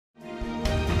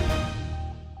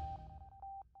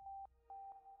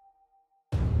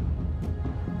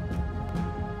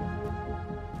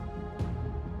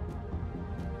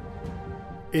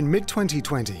In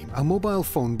mid-2020, a mobile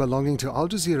phone belonging to Al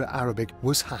Jazeera Arabic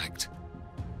was hacked.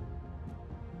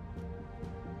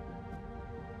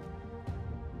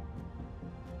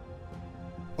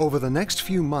 Over the next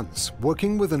few months,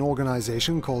 working with an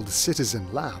organization called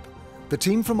Citizen Lab, the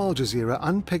team from Al Jazeera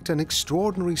unpicked an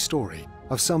extraordinary story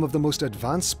of some of the most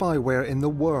advanced spyware in the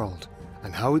world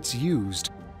and how it's used,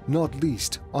 not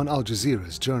least on Al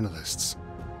Jazeera's journalists.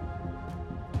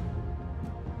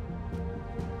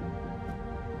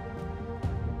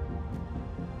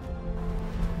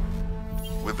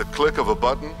 With the click of a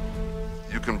button,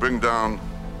 you can bring down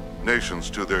nations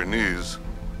to their knees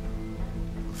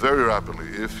very rapidly,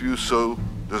 if you so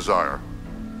desire,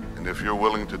 and if you're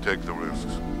willing to take the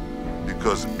risks,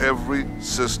 because every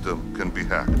system can be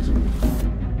hacked.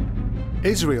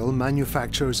 Israel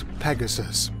manufactures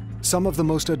Pegasus, some of the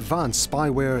most advanced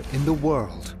spyware in the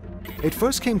world. It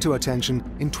first came to attention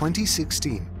in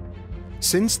 2016.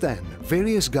 Since then,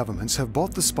 various governments have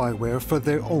bought the spyware for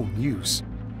their own use.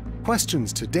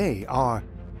 Questions today are,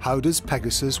 how does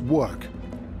Pegasus work?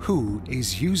 Who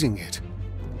is using it?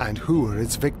 And who are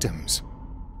its victims?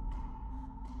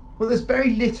 Well, there's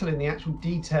very little in the actual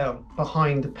detail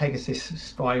behind the Pegasus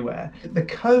spyware. The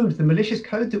code, the malicious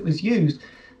code that was used,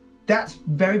 that's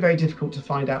very, very difficult to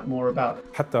find out more about.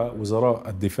 حتى وزراء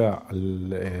الدفاع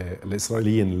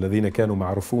الإسرائيليين الذين كانوا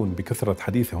معروفون بكثرة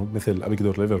حديثهم مثل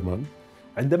أبيجدور ليبرمان،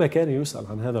 عندما كان يسأل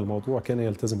عن هذا الموضوع كان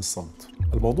يلتزم الصمت.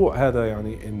 الموضوع هذا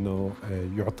يعني أنه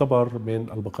يعتبر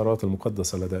من البقرات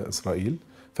المقدسة لدى إسرائيل،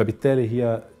 فبالتالي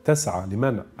هي تسعى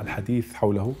لمنع الحديث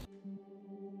حوله.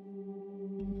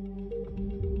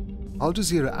 Al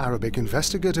Jazeera Arabic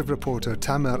investigative reporter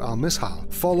Tamer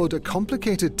Almisshal followed a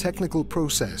complicated technical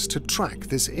process to track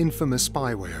this infamous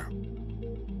spyware.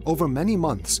 Over many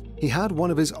months, he had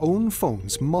one of his own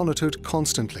phones monitored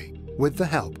constantly with the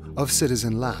help of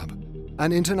Citizen Lab,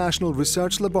 an international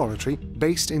research laboratory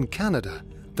based in Canada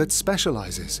that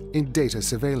specializes in data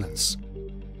surveillance.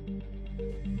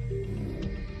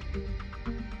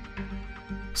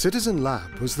 Citizen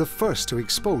Lab was the first to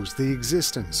expose the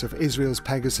existence of Israel's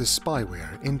Pegasus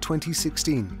spyware in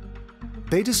 2016.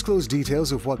 They disclosed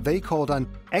details of what they called an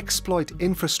exploit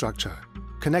infrastructure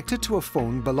connected to a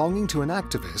phone belonging to an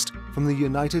activist from the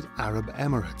United Arab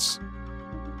Emirates.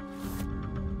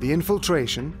 The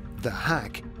infiltration, the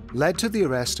hack, led to the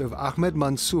arrest of Ahmed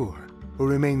Mansour, who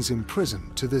remains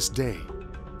imprisoned to this day.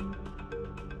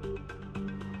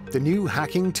 The new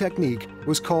hacking technique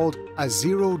was called a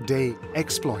zero-day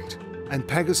exploit, and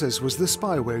Pegasus was the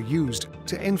spyware used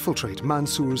to infiltrate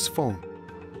Mansour's phone.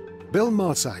 Bill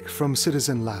Motzak from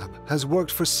Citizen Lab has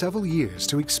worked for several years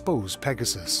to expose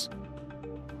Pegasus.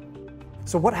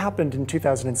 So what happened in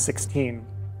 2016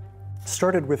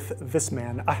 started with this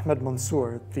man, Ahmed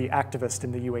Mansour, the activist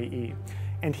in the UAE.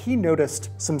 And he noticed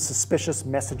some suspicious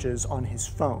messages on his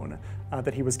phone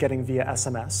that he was getting via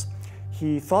SMS.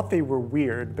 He thought they were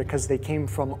weird because they came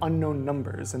from unknown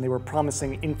numbers and they were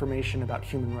promising information about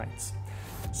human rights.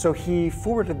 So he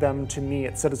forwarded them to me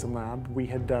at Citizen Lab. We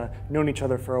had known each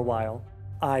other for a while.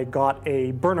 I got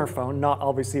a burner phone, not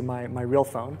obviously my real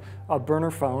phone, a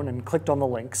burner phone, and clicked on the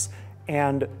links.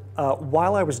 And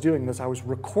while I was doing this, I was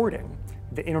recording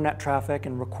the internet traffic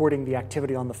and recording the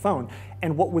activity on the phone.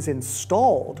 And what was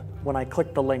installed when I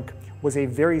clicked the link was a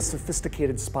very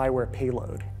sophisticated spyware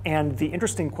payload. And the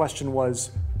interesting question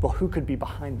was, well, who could be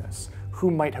behind this?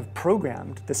 Who might have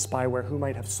programmed this spyware? Who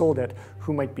might have sold it?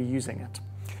 Who might be using it?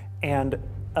 And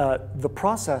the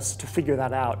process to figure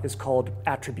that out is called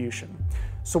attribution.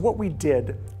 So what we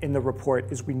did in the report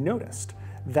is we noticed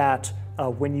that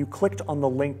when you clicked on the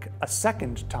link a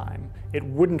second time, it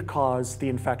wouldn't cause the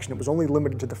infection. It was only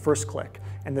limited to the first click.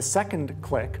 And the second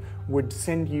click would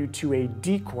send you to a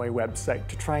decoy website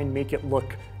to try and make it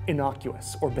look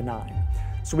innocuous or benign.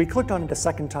 So we clicked on it a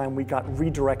second time, we got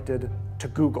redirected to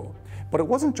Google. But it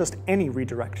wasn't just any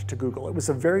redirect to Google. It was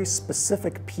a very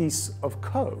specific piece of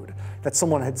code that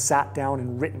someone had sat down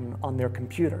and written on their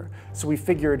computer. So we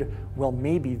figured, well,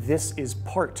 maybe this is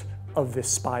part of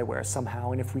this spyware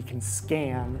somehow, and if we can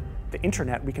scan the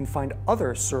internet, we can find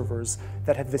other servers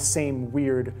that have the same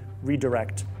weird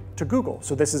redirect to Google.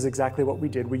 So this is exactly what we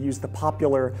did. We used the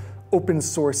popular open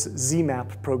source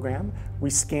ZMAP program. We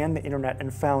scanned the internet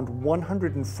and found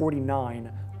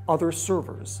 149 other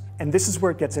servers. And this is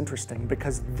where it gets interesting,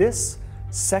 because this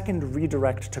second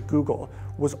redirect to Google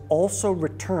was also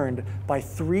returned by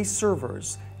 3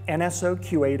 servers,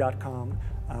 NSOQA.com,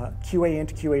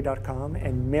 QAintQA.com,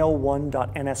 and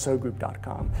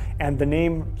mail1.nsogroup.com. And the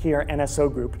name here, NSO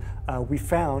Group, we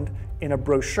found in a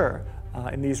brochure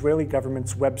in the Israeli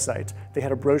government's website, they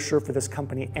had a brochure for this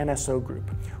company, NSO Group,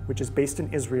 which is based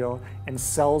in Israel and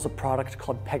sells a product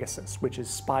called Pegasus, which is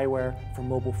spyware for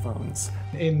mobile phones.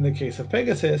 In the case of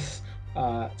Pegasus,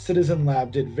 Citizen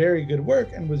Lab did very good work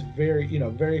and was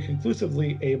very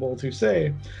conclusively able to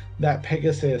say that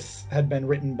Pegasus had been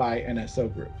written by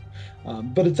NSO Group.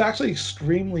 But it's actually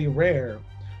extremely rare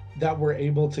that we're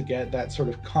able to get that sort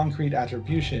of concrete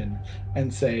attribution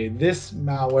and say this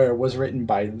malware was written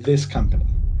by this company.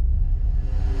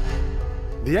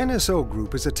 The NSO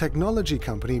Group is a technology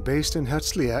company based in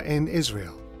Herzliya in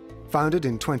Israel. Founded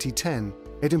in 2010,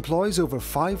 it employs over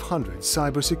 500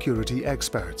 cybersecurity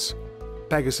experts.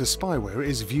 Pegasus spyware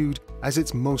is viewed as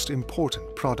its most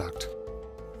important product.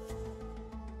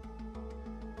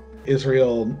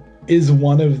 Israel is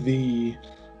one of the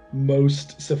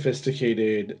most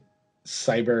sophisticated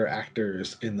cyber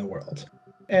actors in the world.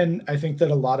 And I think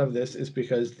that a lot of this is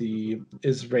because the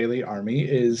Israeli army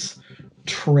is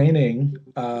training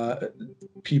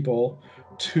people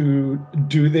to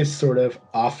do this sort of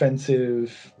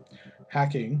offensive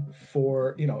hacking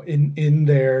for, in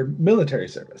their military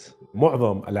service.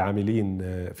 معظم العاملين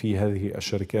في هذه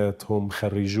الشركات هم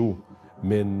خريجو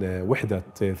من وحدة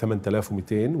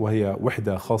 8200 وهي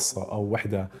وحدة خاصة أو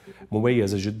وحدة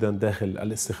مميزة جدا داخل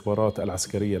الاستخبارات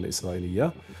العسكرية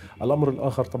الإسرائيلية. الأمر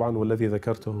الآخر طبعا والذي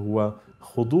ذكرته هو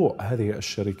خضوع هذه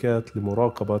الشركات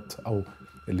لمراقبة أو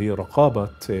لرقابة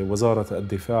وزارة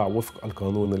الدفاع وفق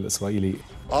القانون الإسرائيلي.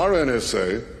 Our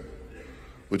NSA,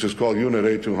 which is called Unit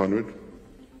A200,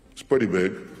 it's pretty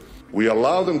big. We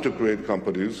allow them to create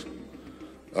companies.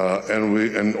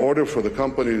 In order for the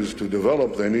companies to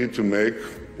develop, they need to make,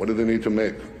 what do they need to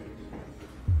make?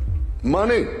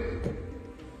 Money.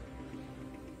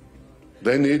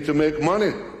 They need to make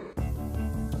money.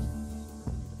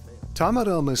 Tamer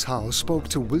Almisshal spoke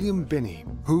to William Binney,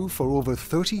 who for over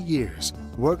 30 years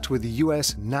worked with the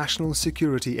US National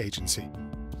Security Agency.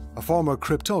 A former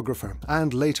cryptographer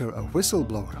and later a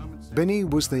whistleblower, Binney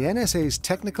was the NSA's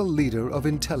technical leader of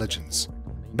intelligence.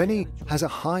 Binney has a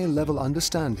high-level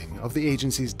understanding of the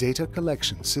agency's data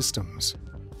collection systems.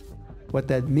 What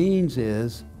that means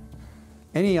is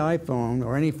any iPhone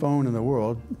or any phone in the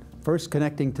world, first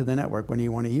connecting to the network when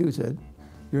you want to use it,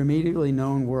 you're immediately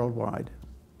known worldwide.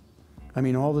 I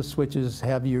mean, all the switches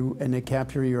have you, and they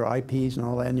capture your IPs and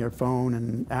all that in your phone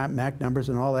and MAC numbers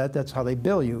and all that. That's how they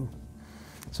bill you.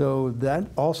 So that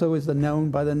also is known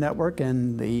by the network,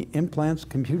 and the implants,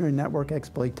 computer network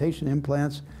exploitation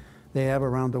implants, they have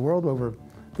around the world over,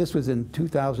 this was in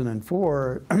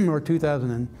 2004 or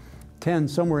 2010,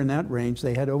 somewhere in that range,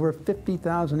 they had over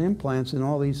 50,000 implants in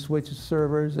all these switch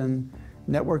servers and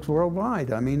networks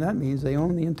worldwide. I mean, that means they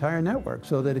own the entire network,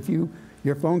 so that if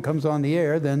your phone comes on the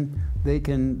air, then they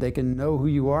can know who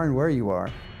you are and where you are.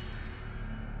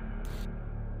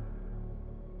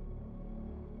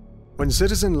 When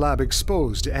Citizen Lab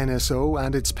exposed NSO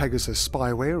and its Pegasus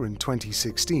spyware in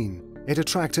 2016, it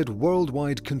attracted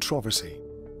worldwide controversy.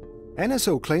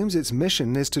 NSO claims its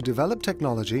mission is to develop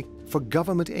technology for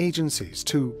government agencies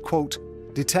to, quote,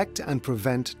 detect and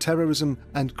prevent terrorism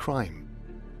and crime.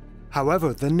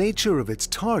 However, the nature of its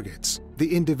targets,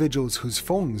 the individuals whose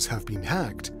phones have been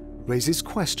hacked, raises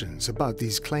questions about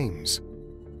these claims.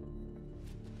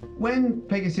 When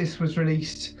Pegasus was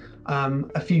released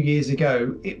a few years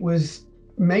ago, it was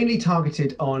mainly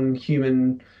targeted on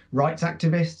human rights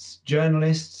activists,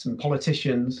 journalists, and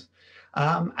politicians,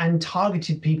 and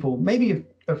targeted people, maybe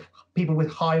of people with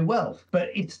high wealth. But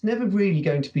it's never really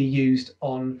going to be used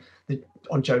on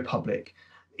Joe Public.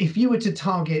 If you were to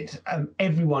target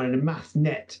everyone in a mass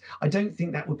net, I don't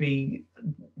think that would be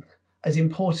as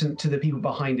important to the people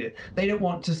behind it. They don't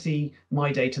want to see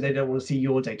my data. They don't want to see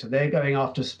your data. They're going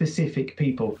after specific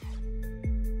people.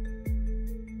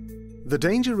 The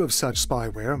danger of such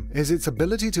spyware is its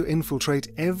ability to infiltrate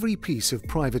every piece of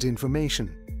private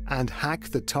information and hack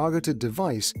the targeted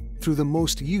device through the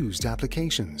most used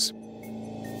applications.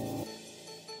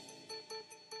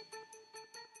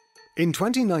 In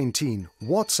 2019,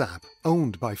 WhatsApp,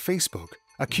 owned by Facebook,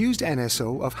 accused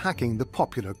NSO of hacking the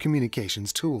popular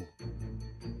communications tool.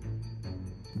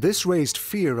 This raised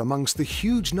fear amongst the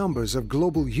huge numbers of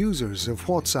global users of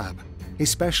WhatsApp,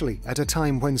 especially at a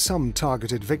time when some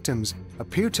targeted victims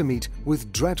appear to meet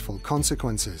with dreadful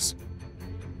consequences.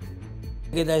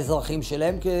 נגד האזרחים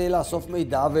שלהם כדי לאסוף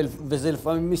מידע, וזה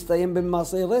לפעמים מסתיים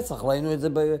במעשי רצח. ראינו את זה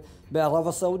בערב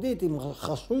הסעודית עם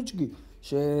חשודג'י,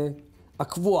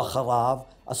 שעקבו אחריו,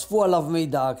 אספו עליו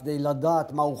מידע כדי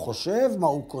לדעת מה הוא חושב, מה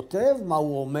הוא כותב, מה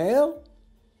הוא אומר,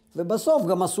 ובסוף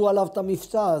גם עשו עליו את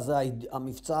המבצע הזה,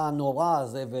 המבצע הנורא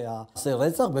הזה והעשה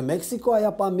רצח. במקסיקו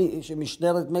היה פעם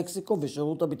שמשטרת מקסיקו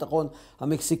ושירות הביטחון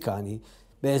המקסיקני,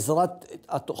 בעזרת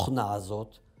התוכנה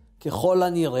הזאת, ככל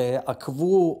הנראה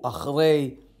עקבו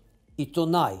אחרי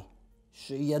עיתונאי,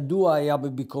 שידוע היה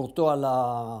בביקורתו על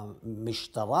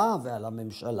המשטרה ועל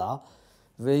הממשלה,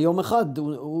 ויום אחד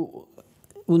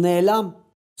הוא נעלם.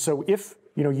 So if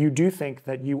you do think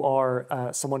that you are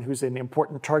someone who's an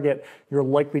important target, you're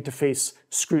likely to face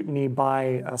scrutiny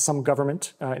by some government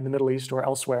in the Middle East or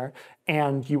elsewhere,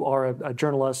 and you are a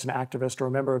journalist, an activist, or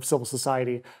a member of civil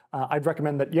society, I'd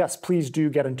recommend that, yes, please do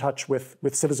get in touch with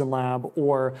Citizen Lab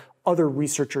or other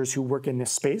researchers who work in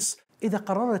this space. Tamer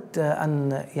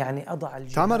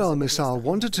Almisshal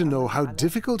wanted to know how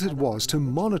difficult it was to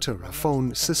monitor a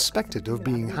phone suspected of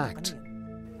being hacked.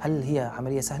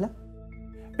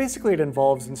 Basically, it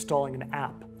involves installing an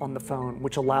app on the phone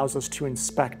which allows us to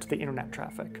inspect the internet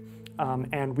traffic.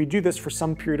 And we do this for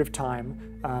some period of time,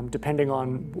 depending on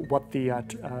what the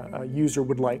user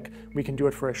would like. We can do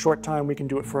it for a short time, we can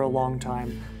do it for a long time,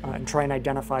 and try and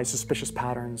identify suspicious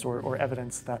patterns or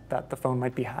evidence that the phone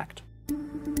might be hacked.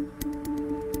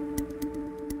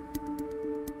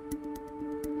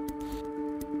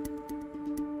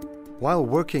 While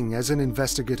working as an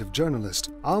investigative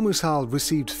journalist, Almisshal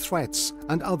received threats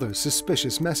and other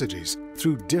suspicious messages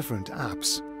through different apps.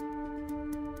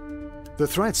 The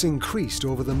threats increased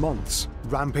over the months,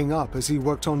 ramping up as he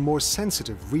worked on more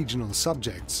sensitive regional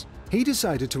subjects. He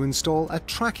decided to install a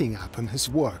tracking app on his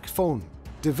work phone,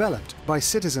 developed by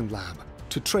Citizen Lab,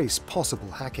 to trace possible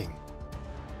hacking.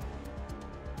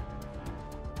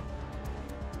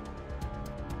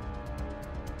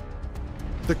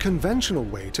 The conventional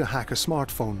way to hack a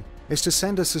smartphone is to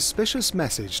send a suspicious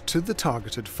message to the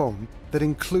targeted phone that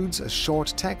includes a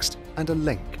short text and a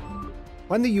link.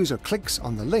 When the user clicks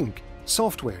on the link,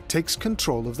 software takes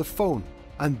control of the phone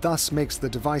and thus makes the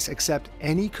device accept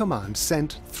any command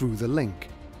sent through the link.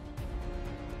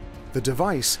 The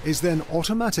device is then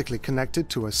automatically connected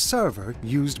to a server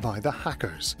used by the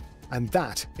hackers, and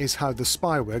that is how the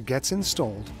spyware gets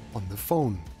installed on the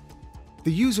phone.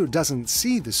 The user doesn't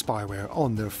see the spyware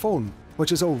on their phone,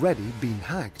 which has already been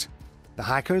hacked. The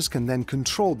hackers can then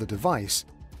control the device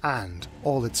and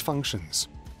all its functions.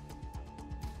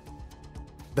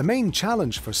 The main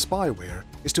challenge for spyware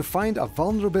is to find a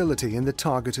vulnerability in the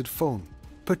targeted phone,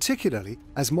 particularly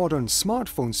as modern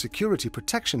smartphone security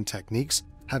protection techniques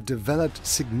have developed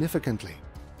significantly.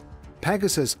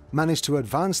 Pegasus managed to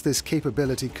advance this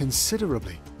capability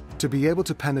considerably to be able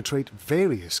to penetrate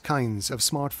various kinds of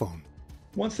smartphone.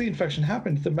 Once the infection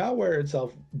happened, the malware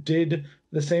itself did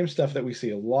the same stuff that we see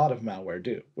a lot of malware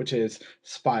do, which is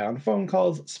spy on phone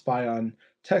calls, spy on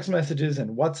text messages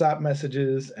and WhatsApp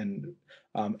messages and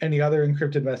any other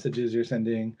encrypted messages you're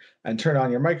sending, and turn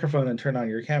on your microphone and turn on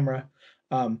your camera.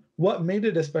 What made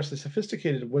it especially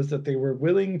sophisticated was that they were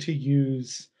willing to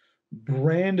use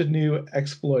brand new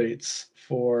exploits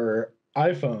for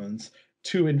iPhones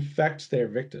to infect their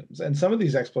victims. And some of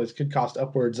these exploits could cost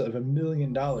upwards of $1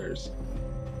 million.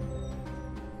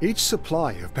 Each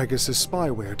supply of Pegasus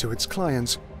spyware to its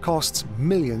clients costs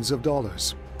millions of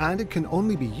dollars, and it can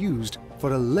only be used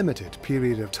for a limited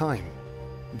period of time.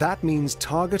 That means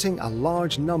targeting a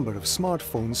large number of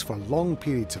smartphones for long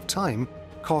periods of time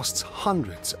costs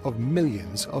hundreds of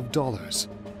millions of dollars.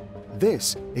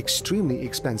 This extremely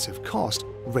expensive cost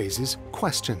raises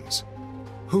questions.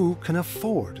 Who can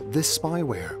afford this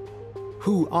spyware?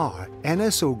 Who are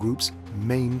NSO Group's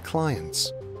main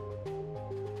clients?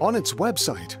 On its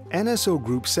website, NSO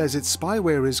Group says its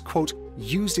spyware is, quote,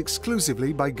 used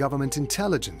exclusively by government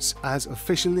intelligence as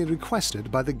officially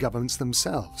requested by the governments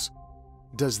themselves.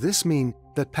 Does this mean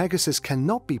that Pegasus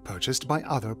cannot be purchased by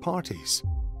other parties?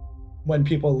 When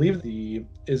people leave the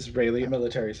Israeli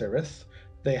military service,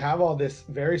 they have all this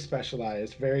very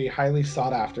specialized, very highly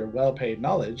sought after, well-paid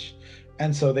knowledge.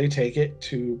 And so they take it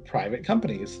to private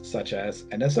companies such as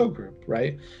NSO Group,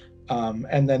 right?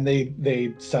 And then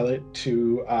they sell it to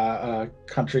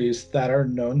countries that are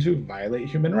known to violate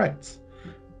human rights.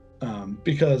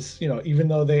 Because, even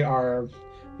though they are,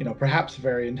 perhaps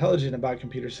very intelligent about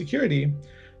computer security,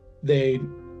 they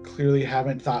clearly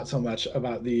haven't thought so much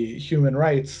about the human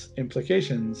rights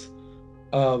implications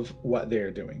of what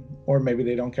they're doing. Or maybe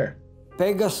they don't care.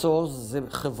 Pegasus זה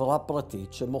חברה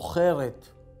פרטית שמוכרת,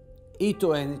 היא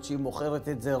טוענת שהיא מוכרת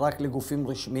את זה רק לגופים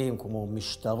רשמיים, כמו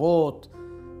משטרות,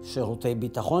 שירותי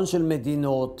ביטחון של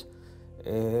מדינות,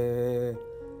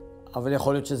 אבל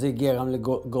יכול להיות שזה הגיע גם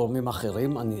לגורמים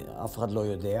אחרים, אף אחד לא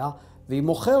יודע, והיא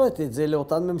מוכרת את זה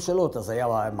לאותן ממשלות. אז היא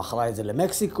מכרה את זה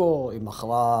למקסיקו, היא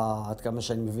מכרה, עד כמה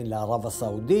שאני מבין, לערב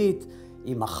הסעודית,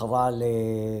 היא מכרה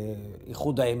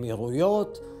לאיחוד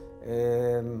האמירויות,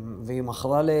 והיא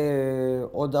מכרה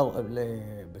לעוד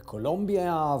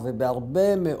בקולומביה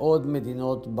ובהרבה מאוד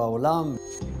מדינות בעולם.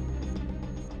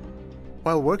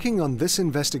 While working on this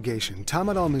investigation,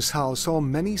 Tamer Almisshal saw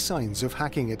many signs of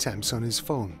hacking attempts on his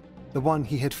phone, the one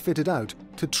he had fitted out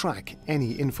to track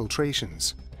any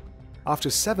infiltrations. After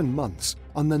 7 months,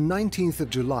 on the 19th of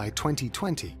July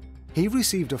 2020, he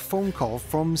received a phone call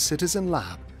from Citizen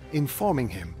Lab informing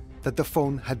him that the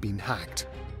phone had been hacked.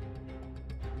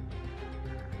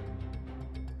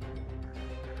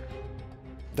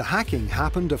 The hacking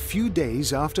happened a few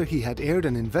days after he had aired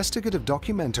an investigative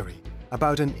documentary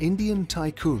about an Indian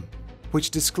tycoon,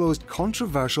 which disclosed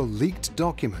controversial leaked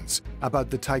documents about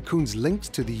the tycoon's links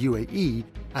to the UAE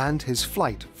and his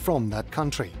flight from that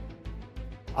country.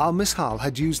 Almisshal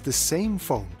had used the same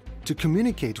phone to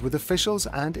communicate with officials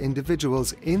and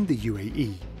individuals in the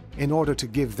UAE in order to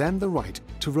give them the right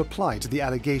to reply to the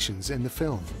allegations in the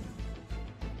film.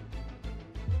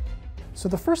 So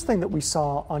the first thing that we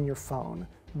saw on your phone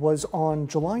was on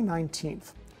July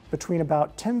 19th, between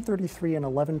about 10:33 and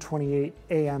 11:28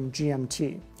 a.m.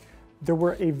 GMT. There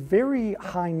were a very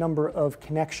high number of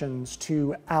connections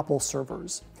to Apple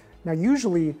servers. Now,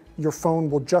 usually your phone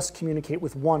will just communicate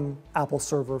with one Apple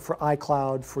server for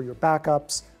iCloud, for your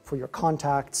backups, for your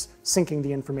contacts, syncing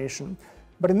the information.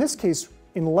 But in this case,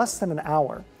 in less than an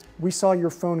hour, we saw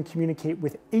your phone communicate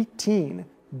with 18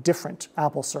 different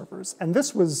Apple servers. And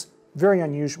this was very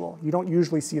unusual. You don't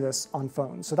usually see this on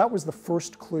phones. So that was the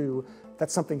first clue that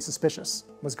something suspicious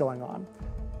was going on.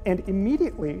 And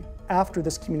immediately after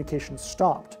this communication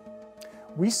stopped,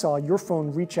 we saw your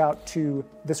phone reach out to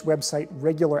this website,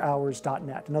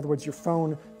 regularhours.net. In other words, your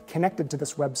phone connected to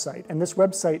this website. And this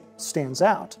website stands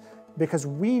out because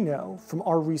we know from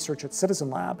our research at Citizen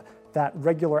Lab that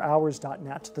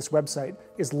regularhours.net, this website,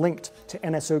 is linked to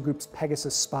NSO Group's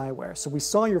Pegasus spyware. So we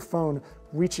saw your phone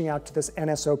reaching out to this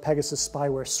NSO Pegasus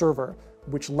spyware server,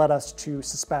 which led us to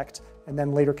suspect and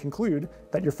then later conclude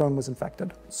that your phone was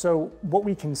infected. So what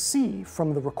we can see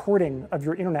from the recording of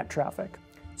your internet traffic,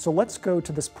 so let's go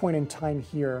to this point in time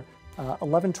here,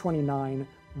 11:29,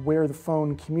 where the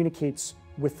phone communicates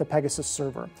with the Pegasus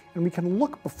server. And we can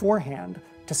look beforehand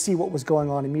to see what was going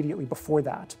on immediately before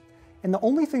that. And the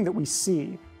only thing that we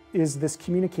see is this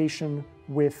communication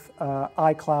with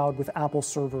iCloud, with Apple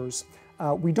servers.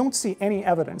 We don't see any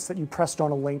evidence that you pressed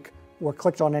on a link or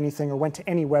clicked on anything or went to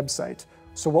any website.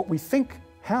 So what we think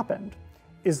happened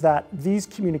is that these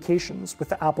communications with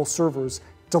the Apple servers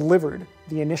delivered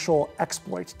the initial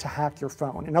exploit to hack your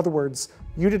phone. In other words,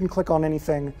 you didn't click on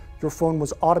anything, your phone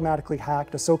was automatically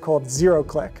hacked, a so-called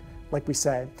zero-click, like we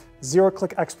say.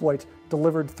 Zero-click exploit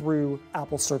delivered through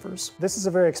Apple servers. This is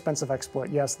a very expensive exploit.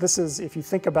 Yes, this is, if you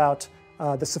think about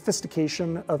the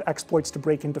sophistication of exploits to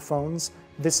break into phones,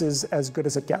 this is as good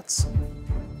as it gets.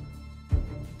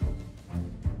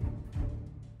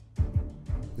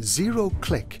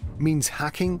 Zero-click means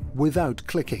hacking without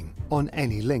clicking on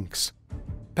any links.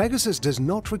 Pegasus does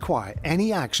not require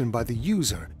any action by the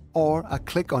user or a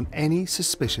click on any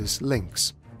suspicious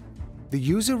links. The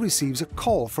user receives a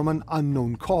call from an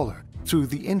unknown caller through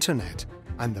the internet,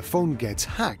 and the phone gets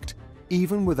hacked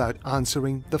even without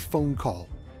answering the phone call.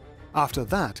 After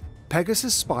that,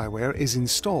 Pegasus spyware is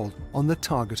installed on the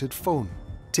targeted phone,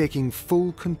 taking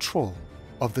full control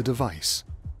of the device.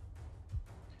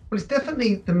 Well, it's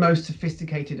definitely the most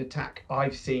sophisticated attack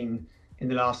I've seen in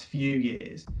the last few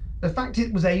years. The fact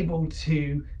it was able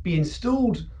to be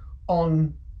installed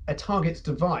on a target's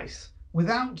device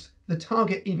without the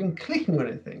target even clicking on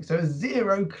anything. So a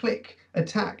zero-click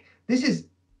attack. This is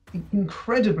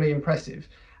incredibly impressive.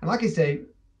 And like I say,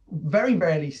 very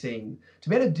rarely seen. To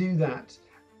be able to do that,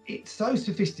 it's so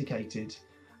sophisticated.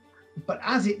 But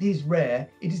as it is rare,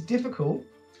 it is difficult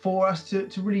for us to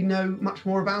really know much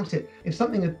more about it. If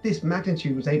something of this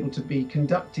magnitude was able to be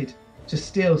conducted to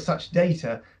steal such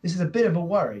data, this is a bit of a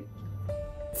worry.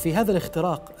 في هذا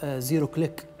الاختراق زيرو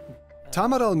كليك.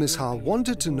 Tamer Almisshal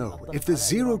wanted to know if the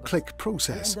zero-click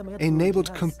process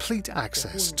enabled complete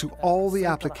access to all the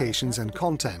applications and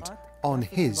content on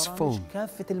his phone.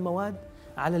 كافة المواد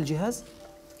على الجهاز.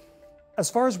 As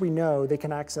far as we know, they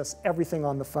can access everything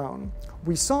on the phone.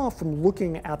 We saw from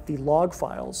looking at the log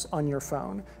files on your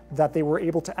phone that they were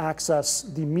able to access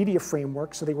the media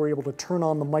framework, so they were able to turn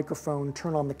on the microphone,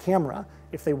 turn on the camera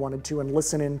if they wanted to, and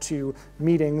listen into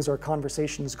meetings or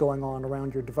conversations going on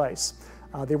around your device.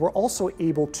 They were also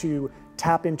able to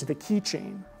tap into the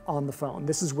keychain on the phone.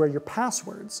 This is where your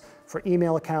passwords for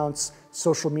email accounts,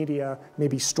 social media may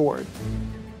be stored.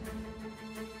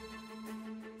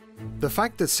 The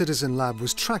fact that Citizen Lab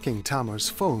was tracking Tamer's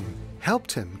phone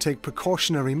helped him take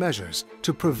precautionary measures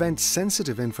to prevent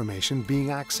sensitive information being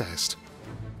accessed.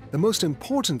 The most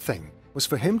important thing was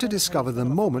for him to discover the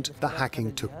moment the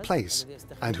hacking took place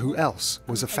and who else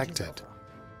was affected.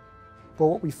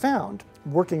 Well, what we found,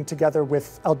 working together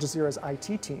with Al Jazeera's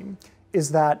IT team,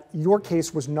 is that your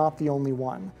case was not the only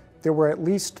one. There were at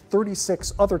least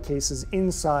 36 other cases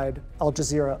inside Al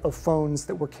Jazeera of phones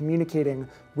that were communicating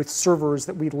with servers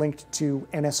that we linked to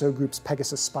NSO Group's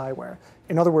Pegasus spyware.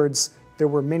 In other words, there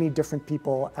were many different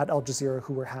people at Al Jazeera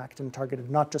who were hacked and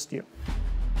targeted, not just you.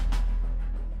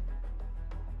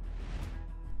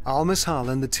 Almisshal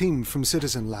and the team from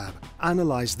Citizen Lab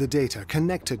analyzed the data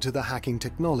connected to the hacking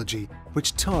technology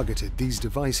which targeted these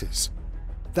devices.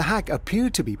 The hack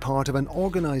appeared to be part of an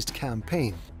organized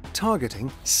campaign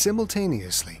targeting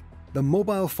simultaneously the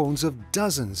mobile phones of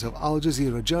dozens of Al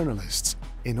Jazeera journalists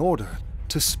in order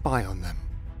to spy on them.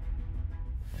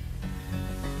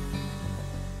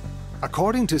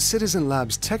 According to Citizen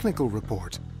Lab's technical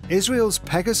report, Israel's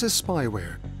Pegasus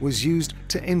spyware was used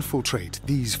to infiltrate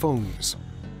these phones.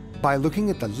 By looking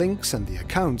at the links and the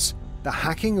accounts, the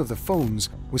hacking of the phones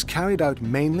was carried out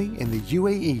mainly in the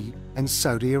UAE and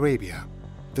Saudi Arabia,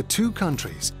 the two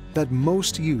countries that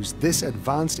most use this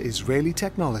advanced Israeli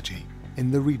technology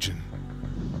in the region.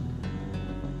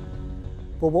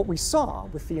 Well, what we saw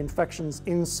with the infections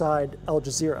inside Al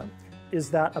Jazeera is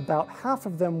that about half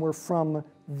of them were from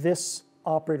this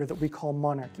operator that we call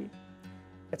Monarchy.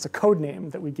 It's a code name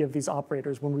that we give these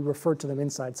operators when we refer to them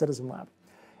inside Citizen Lab.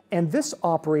 And this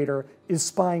operator is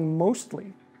spying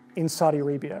mostly in Saudi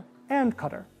Arabia and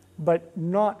Qatar, but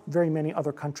not very many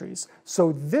other countries.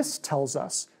 So this tells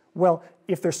us, well,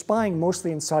 if they're spying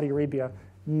mostly in Saudi Arabia,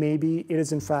 maybe it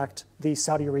is in fact the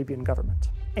Saudi Arabian government.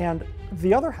 And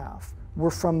the other half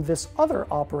were from this other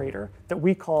operator that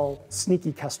we call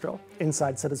Sneaky Kestrel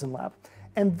inside Citizen Lab.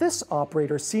 And this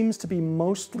operator seems to be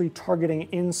mostly targeting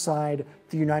inside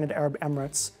the United Arab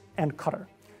Emirates and Qatar.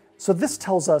 So this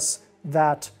tells us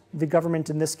that the government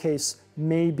in this case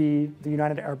may be the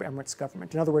United Arab Emirates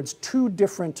government. In other words, two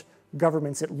different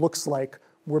governments, it looks like,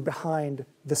 were behind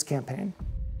this campaign.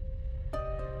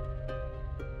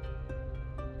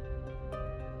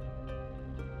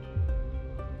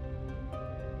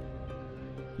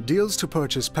 Deals to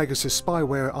purchase Pegasus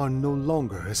spyware are no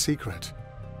longer a secret.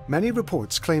 Many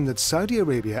reports claim that Saudi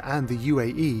Arabia and the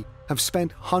UAE have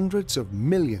spent hundreds of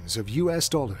millions of US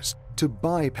dollars to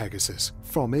buy Pegasus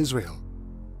from Israel.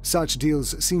 Such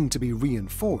deals seem to be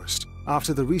reinforced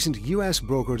after the recent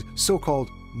US-brokered so-called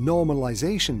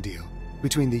normalization deal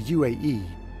between the UAE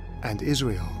and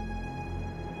Israel.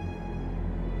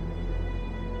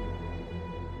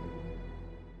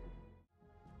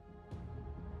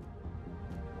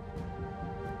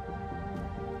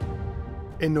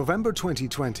 In November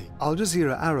 2020, Al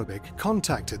Jazeera Arabic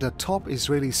contacted a top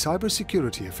Israeli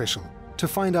cybersecurity official to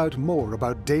find out more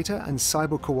about data and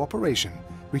cyber cooperation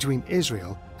between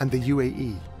Israel and the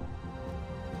UAE.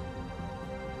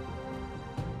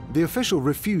 The official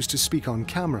refused to speak on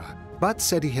camera, but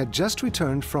said he had just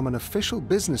returned from an official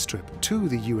business trip to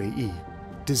the UAE,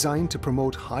 designed to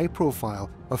promote high-profile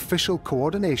official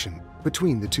coordination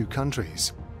between the two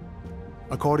countries.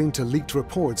 According to leaked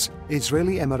reports,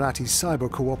 Israeli-Emirati cyber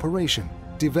cooperation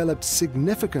developed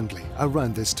significantly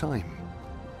around this time.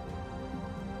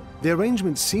 The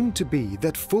arrangement seemed to be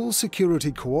that full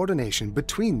security coordination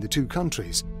between the two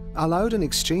countries allowed an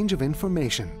exchange of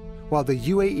information, while the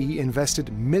UAE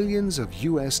invested millions of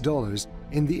US dollars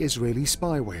in the Israeli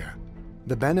spyware.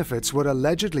 The benefits were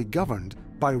allegedly governed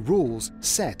by rules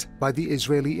set by the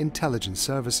Israeli intelligence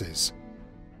services.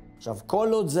 עכשיו, כל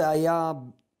עוד זה היה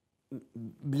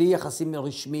בלי יחסים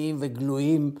רשמיים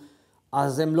וגלויים,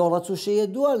 אז הם לא רצו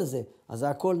שידעו על זה. אז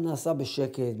הכל נעשה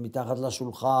בשקט, מתחת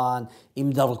לשולחן, עם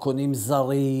דרכונים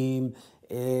זרים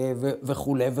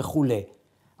וכו' וכו'.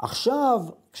 עכשיו,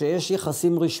 כשיש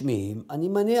יחסים רשמיים, אני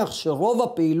מניח שרוב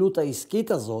הפעילות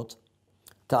העסקית הזאת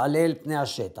תעלה אל פני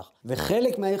השטח.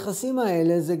 וחלק מהיחסים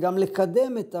האלה זה גם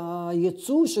לקדם את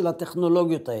הייצוא של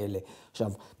הטכנולוגיות האלה.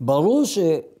 עכשיו, ברור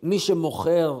שמי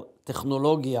שמוכר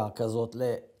טכנולוגיה כזאת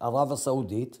לערב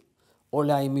הסעודית, או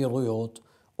לאמירויות,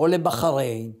 או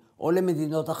לבחריין, או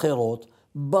למדינות אחרות,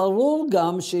 ברור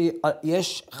גם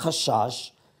שיש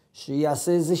חשש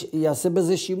שיעשה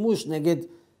בזה שימוש נגד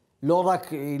לא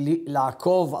רק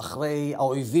לעקוב אחרי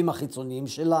האויבים החיצוניים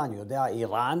שלה, אני יודע,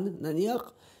 איראן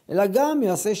נניח, אלא גם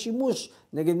יעשה שימוש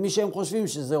נגד מי שהם חושבים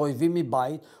שזה אויבים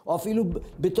מבית, או אפילו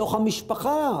בתוך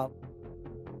המשפחה.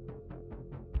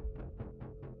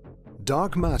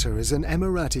 Dark Matter is an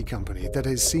Emirati company that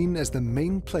is seen as the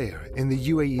main player in the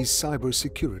UAE's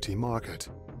cybersecurity market.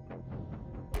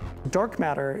 Dark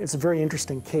matter is a very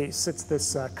interesting case. It's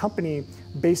this company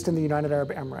based in the United Arab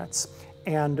Emirates,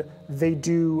 and they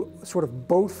do sort of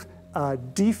both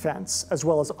defense as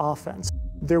well as offense.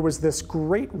 There was this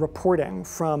great reporting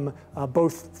from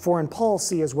both Foreign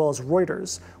Policy as well as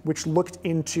Reuters, which looked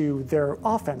into their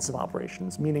offensive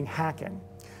operations, meaning hacking.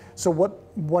 So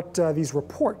what these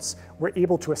reports were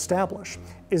able to establish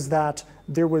is that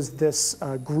there was this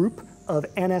group of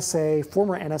NSA,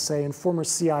 former NSA and former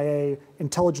CIA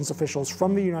intelligence officials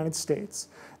from the United States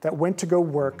that went to go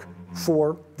work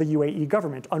for the UAE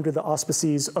government under the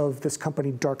auspices of this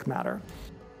company, Dark Matter.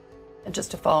 And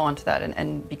just to follow on to that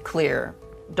and be clear,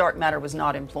 Dark Matter was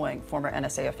not employing former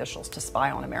NSA officials to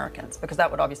spy on Americans, because that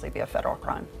would obviously be a federal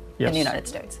crime in the United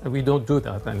States. We don't do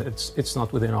that, and it's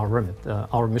not within our remit.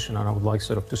 Our mission, and I would like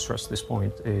sort of to stress this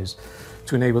point, is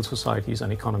to enable societies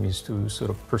and economies to sort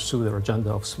of pursue their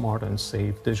agenda of smart and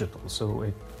safe digital.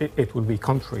 So it will be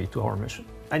contrary to our mission.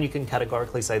 And you can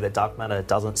categorically say that Dark Matter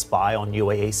doesn't spy on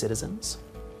UAE citizens?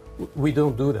 We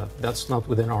don't do that. That's not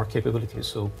within our capabilities.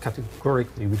 So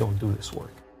categorically, we don't do this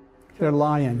work. They're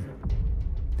lying.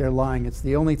 They're lying. It's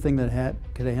the only thing that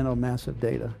could handle massive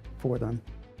data for them.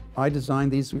 I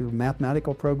designed these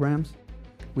mathematical programs.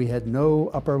 We had no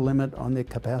upper limit on the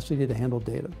capacity to handle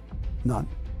data. None.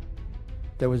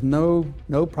 There was no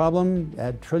problem.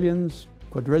 Add trillions,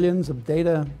 quadrillions of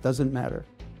data, doesn't matter.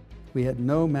 We had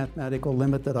no mathematical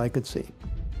limit that I could see.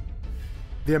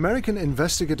 The American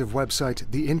investigative website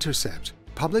The Intercept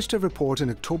published a report in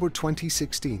October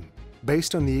 2016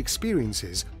 based on the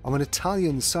experiences of an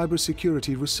Italian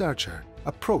cybersecurity researcher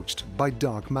approached by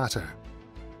Dark Matter.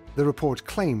 The report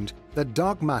claimed that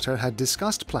Dark Matter had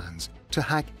discussed plans to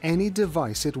hack any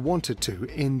device it wanted to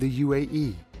in the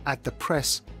UAE at the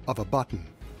press of a button.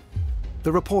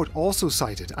 The report also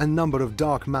cited a number of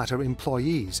Dark Matter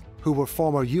employees who were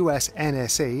former US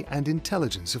NSA and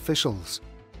intelligence officials.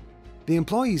 The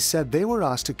employees said they were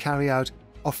asked to carry out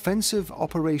offensive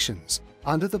operations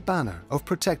under the banner of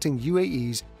protecting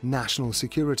UAE's national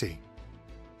security.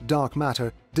 Dark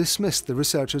Matter dismissed the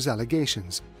researchers'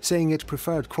 allegations, saying it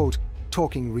preferred, quote,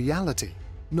 talking reality,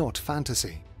 not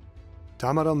fantasy.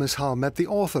 Tamer Almisshal met the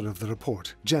author of the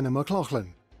report, Jenna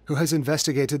McLaughlin, who has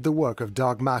investigated the work of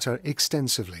Dark Matter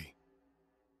extensively.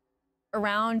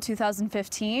 Around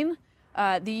 2015,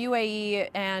 the UAE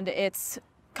and its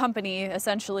company,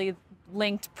 essentially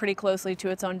linked pretty closely to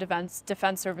its own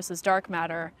defense services, Dark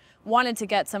Matter, wanted to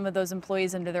get some of those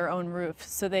employees under their own roof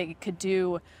so they could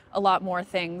do a lot more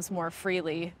things more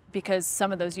freely, because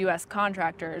some of those U.S.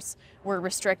 contractors were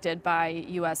restricted by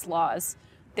U.S. laws.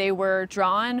 They were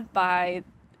drawn by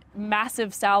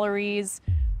massive salaries,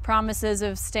 promises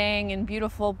of staying in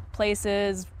beautiful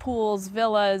places, pools,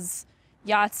 villas,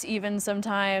 yachts even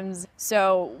sometimes.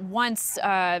 So once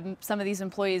some of these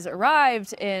employees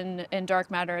arrived in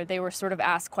Dark Matter, they were sort of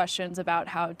asked questions about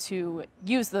how to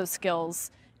use those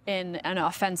skills in an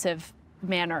offensive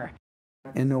manner.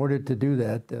 In order to do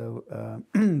that,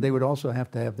 they would also have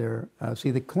to have their,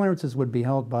 the clearances would be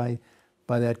held by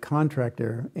that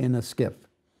contractor in a SCIF.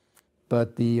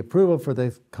 But the approval for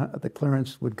the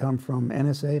clearance would come from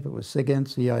NSA if it was SIGINT,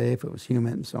 CIA if it was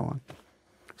HUMINT, and so on.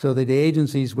 So that the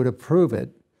agencies would approve it.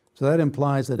 So that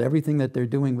implies that everything that they're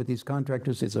doing with these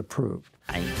contractors is approved.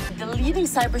 The leading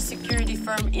cybersecurity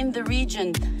firm in the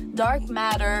region, Dark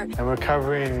Matter. And we're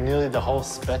covering nearly the whole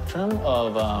spectrum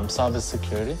of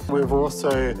cybersecurity. We've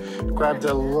also grabbed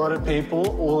a lot of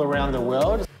people all around the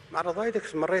world. مع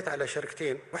رضايدك مريت على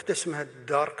شركتين، واحدة اسمها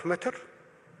دارك ماتر،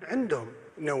 عندهم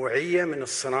نوعية من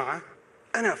الصناعة.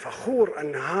 أنا فخور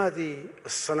أن هذه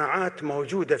الصناعات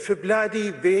موجودة في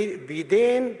بلادي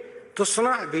بيدين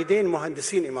تصنع بيدين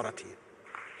مهندسين إماراتيين.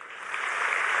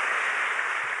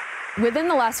 Within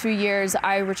the last few years,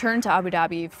 I returned to Abu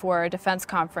Dhabi for a defense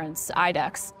conference,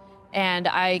 IDEX, and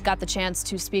I got the chance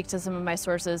to speak to some of my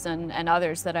sources and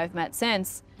others that I've met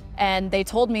since. And they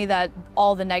told me that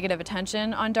all the negative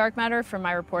attention on Dark Matter from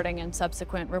my reporting and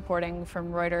subsequent reporting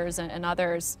from Reuters and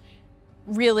others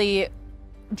really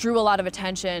drew a lot of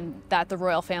attention that the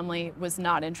royal family was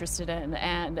not interested in.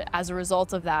 And as a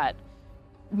result of that,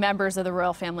 members of the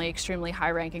royal family, extremely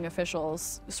high-ranking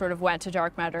officials, sort of went to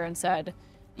Dark Matter and said,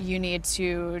 you need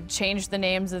to change the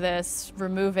names of this,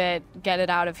 remove it, get it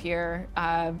out of here,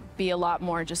 be a lot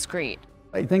more discreet.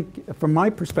 I think from my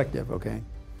perspective, okay,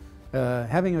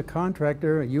 having a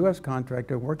contractor, a U.S.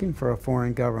 contractor working for a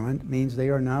foreign government means they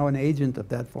are now an agent of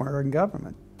that foreign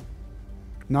government.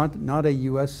 Not a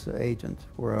U.S. agent,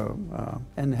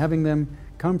 and having them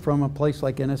come from a place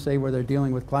like NSA where they're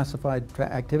dealing with classified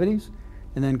activities,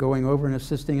 and then going over and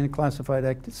assisting in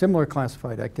similar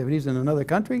classified activities in another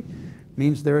country,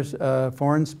 means there's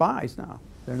foreign spies now.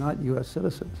 They're not U.S.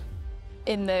 citizens.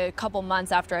 In the couple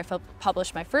months after I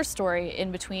published my first story,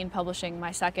 in between publishing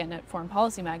my second at Foreign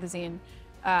Policy magazine,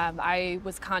 I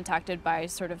was contacted by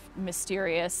sort of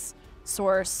mysterious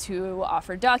source who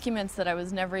offered documents that I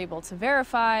was never able to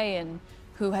verify, and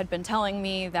who had been telling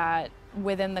me that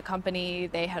within the company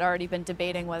they had already been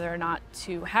debating whether or not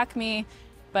to hack me.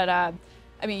 But I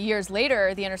mean, years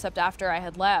later, The Intercept, after I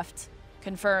had left,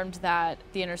 confirmed that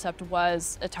The Intercept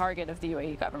was a target of the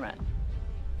UAE government.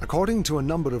 According to a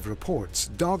number of reports,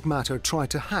 Dark Matter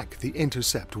tried to hack The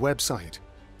Intercept website.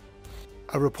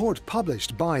 A report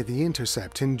published by The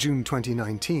Intercept in June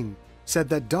 2019 said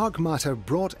that Dark Matter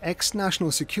brought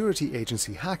ex-National Security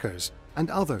Agency hackers and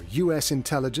other US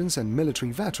intelligence and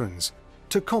military veterans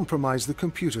to compromise the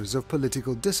computers of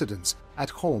political dissidents at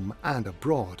home and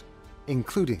abroad,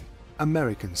 including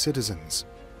American citizens.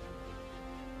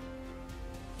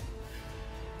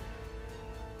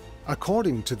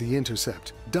 According to The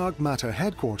Intercept, Dark Matter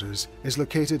headquarters is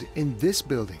located in this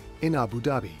building in Abu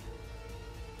Dhabi.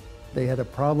 They had a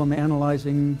problem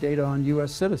analyzing data on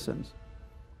U.S. citizens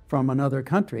from another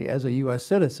country as a U.S.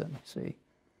 citizen, see.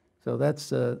 So that's,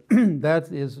 that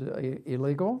is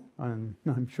illegal,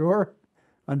 I'm sure,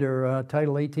 under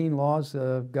Title 18 laws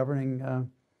governing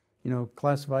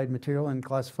classified material and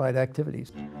classified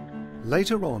activities.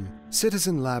 Later on,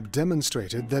 Citizen Lab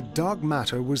demonstrated that Dark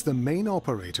Matter was the main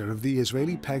operator of the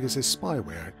Israeli Pegasus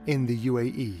spyware in the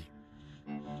UAE.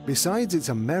 Besides its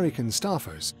American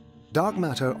staffers, Dark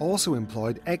Matter also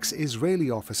employed ex-Israeli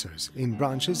officers in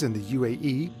branches in the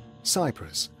UAE,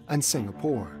 Cyprus, and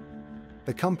Singapore.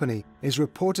 The company is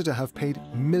reported to have paid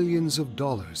millions of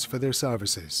dollars for their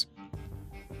services.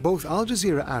 Both Al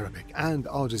Jazeera Arabic and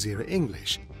Al Jazeera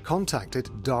English contacted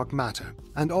Dark Matter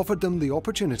and offered them the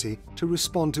opportunity to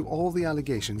respond to all the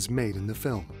allegations made in the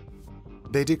film.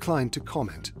 They declined to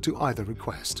comment to either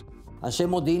request. אנשי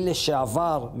מודיעין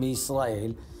לשעבר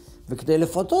מישראל, וכדי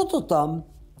לפתות אותם,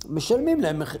 משלמים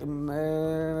להם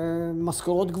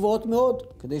משכורות גבוהות מאוד,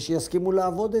 כדי שיסכימו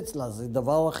לעבוד אצלה. זה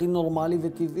דבר הכי נורמלי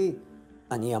וטבעי.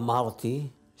 אני אמרתי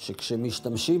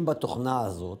שכשמשתמשים בתוכנה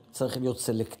הזאת, צריך להיות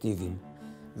סלקטיביים.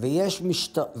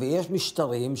 ויש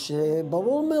משטרים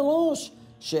שברור מראש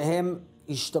שהם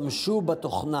השתמשו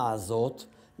בתוכנה הזאת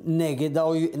נגד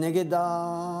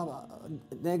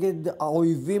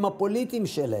האויבים הפוליטיים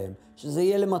שלהם, שזה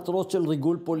יהיה למטרות של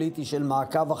ריגול פוליטי, של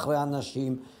מעקב אחרי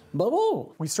אנשים,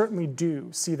 ברור. We certainly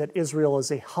do see that Israel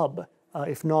is a hub,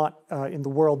 if not in the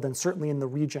world, then certainly in the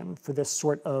region for this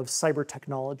sort of cyber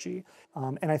technology.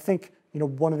 And I think,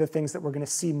 one of the things that we're going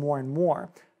to see more and more,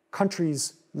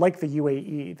 countries like the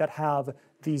UAE that have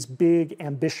these big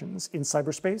ambitions in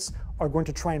cyberspace are going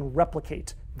to try and replicate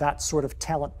that sort of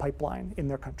talent pipeline in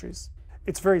their countries.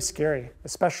 It's very scary,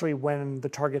 especially when the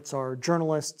targets are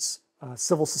journalists,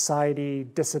 civil society,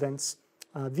 dissidents,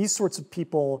 these sorts of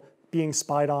people being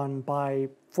spied on by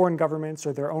foreign governments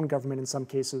or their own government in some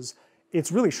cases.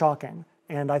 It's really shocking,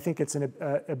 and I think it's an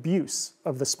abuse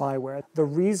of the spyware. The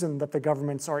reason that the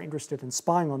governments are interested in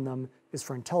spying on them is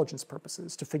for intelligence purposes,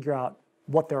 to figure out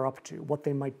what they're up to, what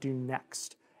they might do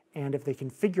next. And if they can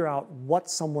figure out what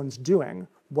someone's doing,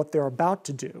 what they're about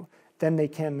to do, then they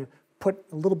can put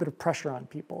a little bit of pressure on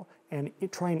people and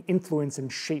try and influence and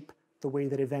shape the way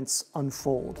that events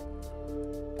unfold.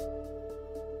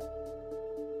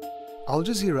 Al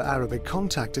Jazeera Arabic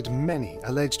contacted many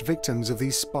alleged victims of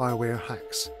these spyware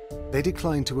hacks. They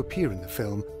declined to appear in the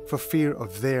film for fear of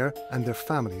their and their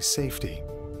families' safety.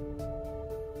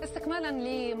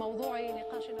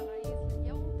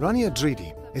 Rania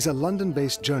Dridi is a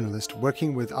London-based journalist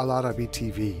working with Al Arabi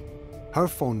TV. Her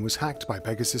phone was hacked by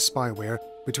Pegasus spyware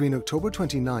between October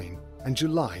 29 and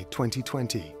July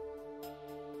 2020.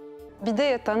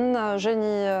 بداية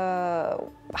جاني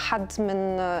حد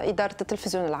من إدارة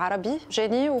التلفزيون العربي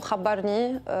جاني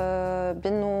وخبرني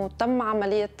بأنه تم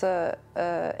عملية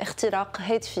اختراق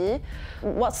هاتفي.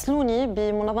 وصلوني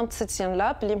بمنظمة سيتيزن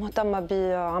لاب اللي مهتمة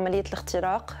بعملية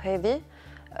الاختراق هذه.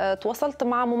 تواصلت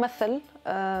مع ممثل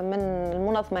من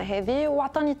المنظمة هذه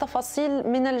وأعطاني تفاصيل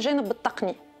من الجانب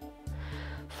التقني.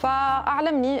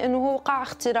 فأعلمني أنه وقع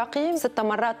اختراقي 6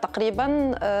 مرات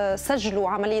تقريباً. سجلوا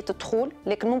عملية الدخول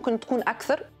لكن ممكن تكون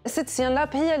أكثر. سيتيزن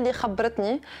لاب هي اللي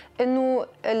خبرتني أنه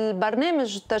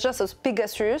البرنامج التجسس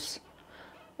بيجاسوس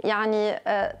يعني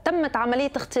تمت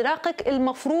عملية اختراقك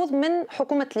المفروض من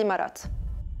حكومة الإمارات.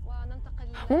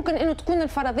 ممكن أنه تكون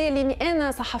الفرضية لأني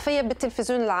أنا صحفية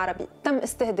بالتلفزيون العربي تم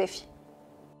استهدافي.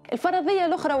 الفرضية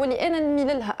الأخرى واللي أنا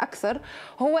نميل لها أكثر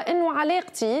هو أنه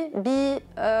علاقتي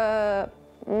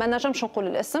ما نجمش نقول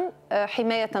الاسم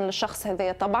حماية للشخص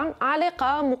هذا طبعا،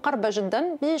 علاقة مقربة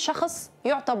جدا بشخص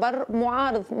يعتبر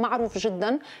معارض معروف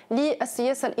جدا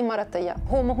للسياسة الإماراتية،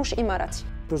 هو ماهوش إماراتي.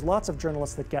 There's lots of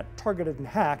journalists that get targeted and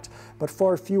hacked, but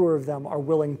far fewer of them are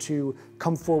willing to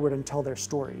come forward and tell their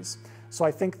stories. So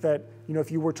I think that, you know,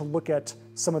 if you were to look at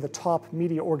some of the top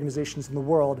media organizations in the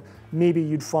world, maybe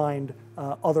you'd find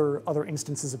other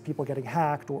instances of people getting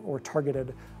hacked or targeted.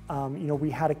 You know, we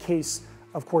had a case,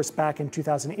 of course, back in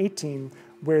 2018,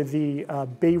 where the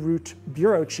Beirut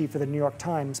bureau chief of the New York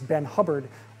Times, Ben Hubbard,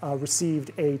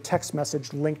 received a text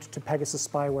message linked to Pegasus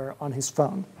spyware on his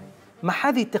phone. ما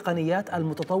هذه التقنيات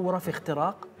المتطورة في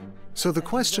اختراق؟ So the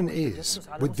question is,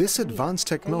 with this advanced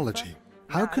technology,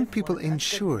 how can people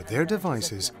ensure their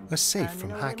devices are safe from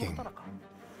hacking?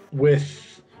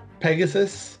 With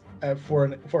Pegasus,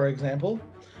 for example,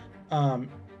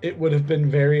 it would have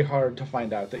been very hard to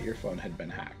find out that your phone had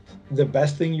been hacked. The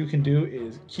best thing you can do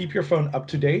is keep your phone up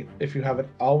to date. If you haven't,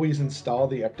 always install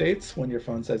the updates when your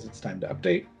phone says it's time to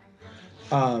update.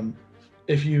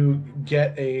 If you get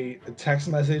a text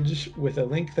message with a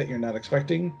link that you're not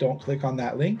expecting, don't click on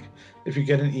that link. If you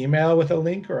get an email with a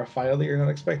link or a file that you're not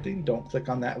expecting, don't click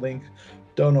on that link.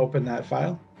 Don't open that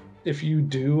file. If you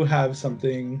do have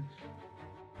something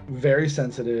very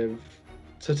sensitive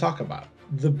to talk about,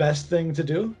 the best thing to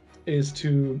do is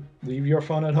to leave your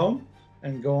phone at home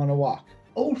and go on a walk.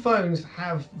 All phones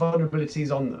have vulnerabilities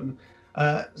on them,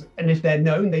 and if they're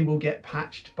known, they will get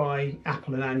patched by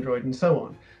Apple and Android and so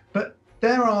on. But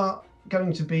there are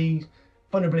going to be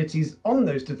vulnerabilities on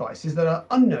those devices that are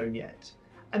unknown yet,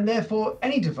 and therefore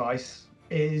any device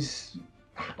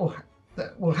that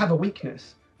will have a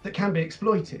weakness that can be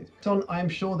exploited. So I am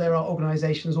sure there are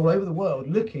organizations all over the world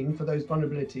looking for those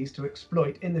vulnerabilities to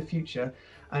exploit in the future,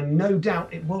 and no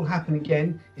doubt it will happen again.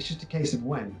 It's just a case of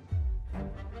when.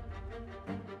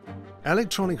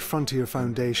 Electronic Frontier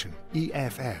Foundation,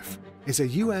 EFF, is a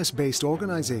US-based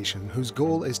organization whose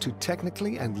goal is to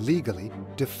technically and legally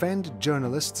defend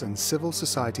journalists and civil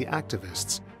society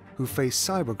activists who face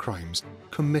cybercrimes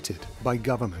committed by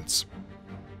governments.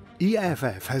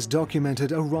 EFF has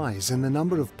documented a rise in the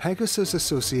number of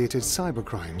Pegasus-associated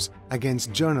cybercrimes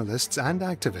against journalists and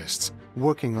activists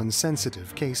working on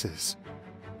sensitive cases.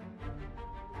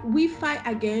 We fight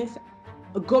against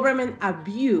government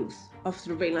abuse of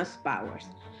surveillance powers,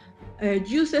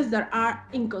 uses that are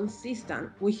inconsistent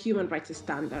with human rights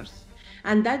standards.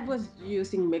 And that was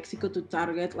used in Mexico to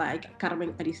target like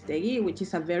Carmen Aristegui, which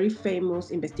is a very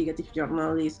famous investigative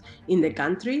journalist in the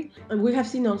country. And we have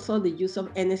seen also the use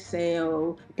of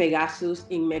NSO Pegasus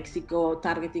in Mexico,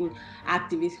 targeting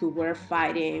activists who were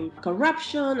fighting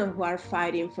corruption or who are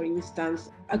fighting, for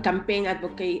instance, a campaign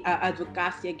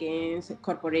advocacy against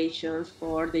corporations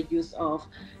for the use of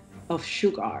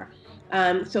sugar.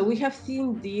 So we have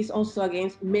seen this also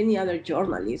against many other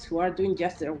journalists who are doing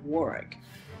just their work.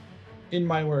 In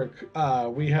my work,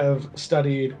 we have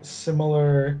studied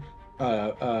similar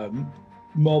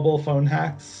mobile phone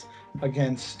hacks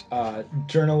against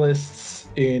journalists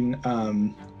in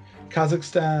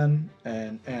Kazakhstan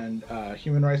and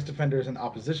human rights defenders and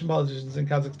opposition politicians in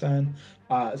Kazakhstan,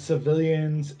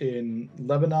 civilians in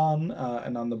Lebanon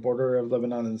and on the border of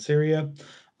Lebanon and Syria,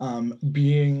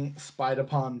 being spied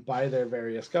upon by their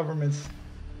various governments.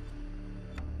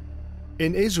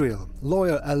 In Israel,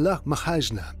 lawyer Allah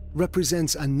Mahajna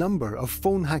represents a number of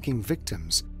phone hacking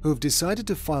victims who have decided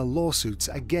to file lawsuits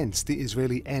against the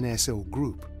Israeli NSO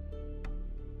Group.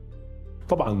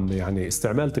 طبعا يعني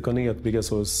استعمال تقنية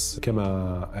بيجاسوس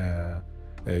كما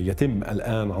يتم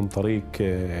الآن عن طريق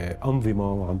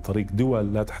أنظمة وعن طريق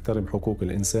دول لا تحترم حقوق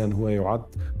الإنسان هو يعد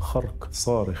خرق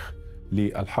صارخ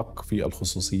للحق في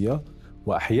الخصوصية،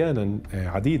 وأحيانا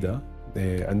عديدة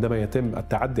عندما يتم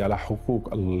التعدي على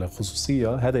حقوق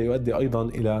الخصوصية هذا يؤدي أيضا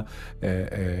إلى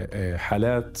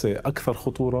حالات أكثر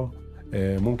خطورة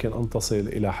ممكن أن تصل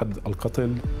إلى حد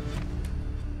القتل.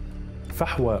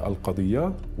 فحوى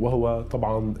القضية وهو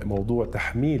طبعا موضوع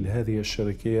تحميل هذه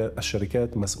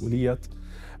الشركات المسؤولية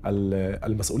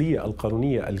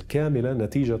القانونية الكاملة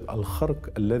نتيجة الخرق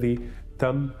الذي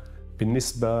تم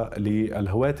بالنسبة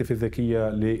للهواتف الذكية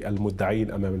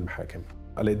للمدعين أمام المحاكم.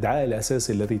 الادعاء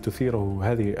الأساسي الذي تثيره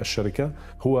هذه الشركة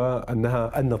هو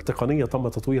أن التقنية تم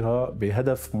تطويرها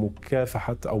بهدف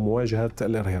مكافحة أو مواجهة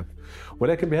الإرهاب،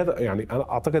 ولكن بهذا يعني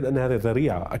أنا أعتقد أن هذا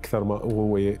ذريعة أكثر ما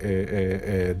هو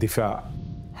دفاع.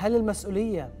 هل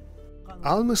المسؤولية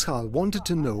Almisshal wanted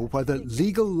to know whether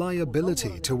legal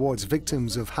liability towards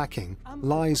victims of hacking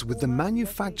lies with the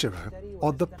manufacturer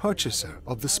or the purchaser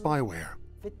of the spyware.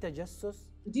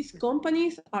 These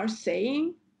companies are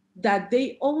saying that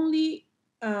they only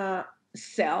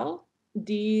sell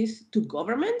this to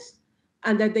governments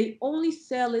and that they only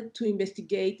sell it to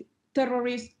investigate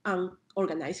terrorists and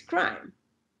organized crime.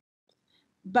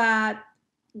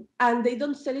 And they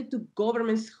don't sell it to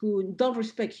governments who don't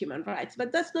respect human rights.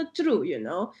 But that's not true, you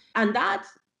know? And that's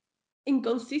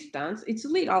inconsistent. It's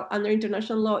legal under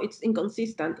international law. It's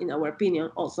inconsistent, in our opinion,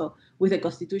 also with the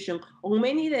Constitution. On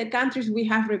many of the countries, we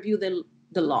have reviewed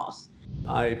the laws.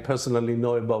 I personally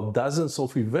know about dozens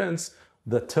of events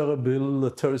that terrible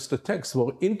terrorist attacks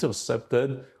were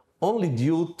intercepted only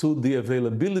due to the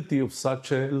availability of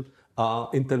such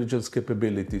intelligence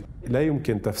capability. لا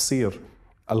يمكن تفسير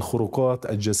الخروقات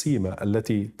الجسيمة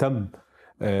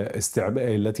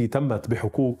التي تمت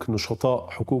بحقوق نشطاء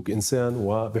حقوق إنسان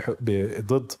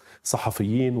وضد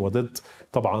صحفيين وضد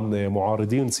طبعا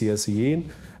معارضين سياسيين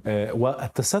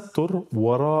والتستر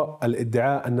وراء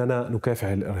الادعاء أننا نكافح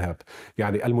الإرهاب.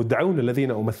 يعني المدعون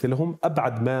الذين أمثلهم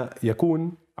أبعد ما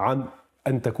يكون عن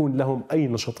أن تكون لهم أي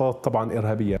نشاطات طبعا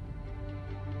إرهابية.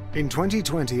 In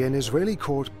 2020, an Israeli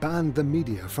court banned the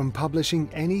media from publishing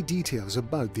any details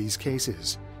about these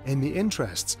cases in the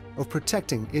interests of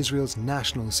protecting Israel's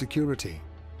national security.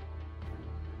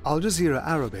 Al Jazeera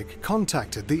Arabic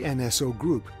contacted the NSO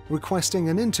Group requesting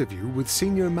an interview with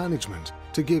senior management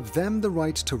to give them the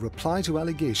right to reply to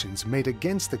allegations made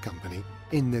against the company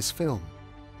in this film.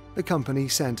 The company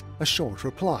sent a short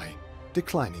reply,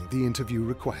 declining the interview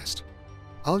request.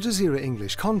 Al Jazeera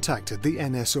English contacted the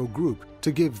NSO Group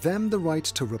to give them the right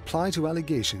to reply to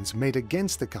allegations made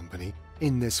against the company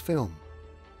in this film.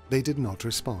 They did not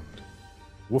respond.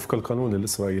 وفق القانون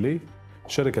الإسرائيلي،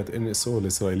 شركة NSO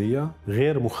الإسرائيلية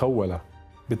غير مخولة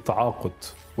بالتعاقد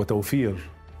وتوفير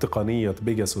تقنية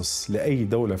بيجاسوس لأي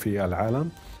دولة في العالم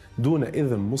دون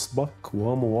إذن مسبق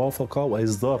وموافقة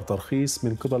وإصدار ترخيص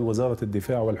من قبل وزارة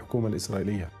الدفاع والحكومة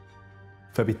الإسرائيلية.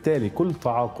 فبالتالي كل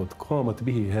تعاقد قامت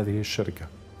به هذه الشركة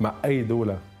مع أي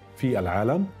دولة في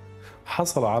العالم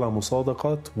حصل على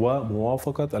مصادقة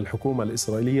وموافقة الحكومة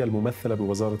الإسرائيلية الممثلة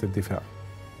بوزارة الدفاع.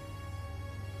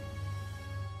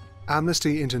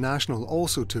 Amnesty International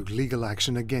also took legal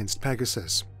action against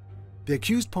Pegasus. The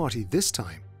accused party this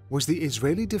time was the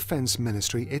Israeli Defense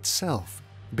Ministry itself,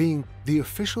 being the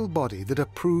official body that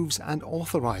approves and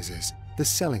authorizes the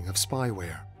selling of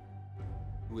spyware.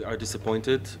 We are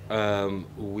disappointed.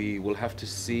 We will have to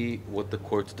see what the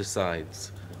court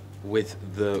decides with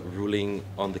the ruling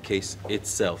on the case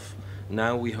itself.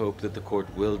 Now we hope that the court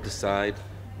will decide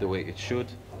the way it should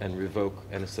and revoke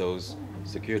NSO's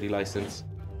security license.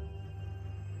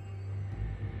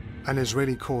 An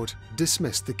Israeli court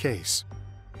dismissed the case.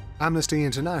 Amnesty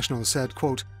International said,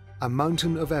 quote, "A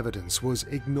mountain of evidence was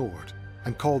ignored,"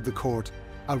 and called the court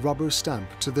a rubber stamp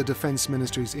to the Defense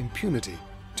Ministry's impunity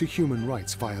to human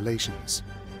rights violations.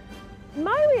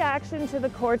 My reaction to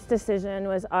the court's decision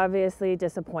was obviously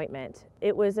disappointment.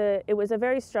 It was a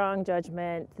very strong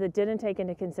judgment that didn't take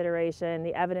into consideration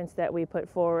the evidence that we put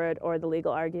forward or the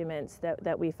legal arguments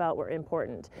that we felt were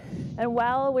important. And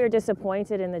while we're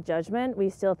disappointed in the judgment, we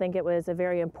still think it was a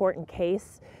very important case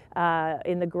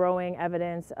in the growing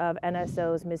evidence of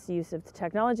NSO's misuse of the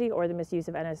technology or the misuse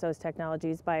of NSO's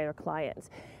technologies by our clients.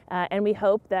 And we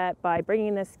hope that by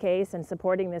bringing this case and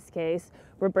supporting this case,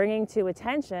 we're bringing to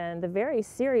attention the very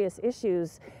serious issues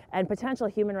and potential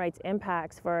human rights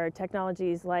impacts for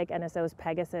technologies like NSO's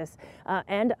Pegasus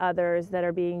and others that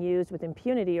are being used with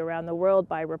impunity around the world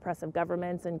by repressive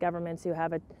governments and governments who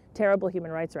have a terrible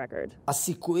human rights record.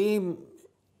 הסיכויים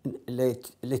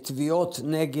לתביעות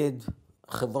נגד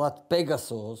חברת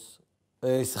פגסוס,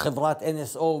 חברת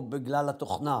NSO בגלל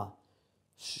התוכנה,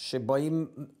 שבאים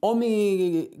או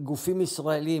מגופים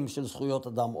ישראלים של זכויות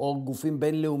אדם או גופים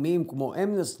בינלאומיים כמו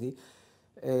אמנסטי,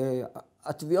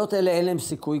 התביעות האלה אין להם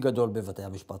סיכוי גדול בבתי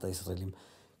המשפט הישראלים.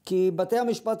 כי בתי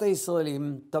המשפט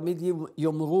הישראלים תמיד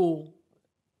יאמרו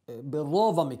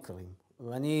ברוב המקרים,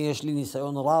 ואני יש לי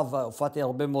ניסיון רב, הופעתי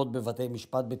הרבה מאוד בבתי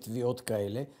משפט בתביעות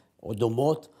כאלה, או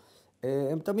דומות,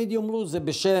 הם תמיד יאמרו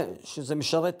שזה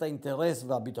משרת את האינטרס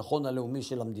והביטחון הלאומי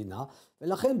של המדינה,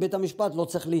 ולכן בית המשפט לא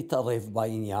צריך להתערב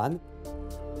בעניין.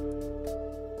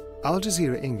 Al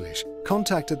Jazeera English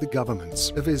contacted the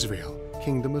governments of Israel,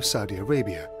 Kingdom of Saudi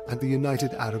Arabia, and the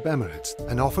United Arab Emirates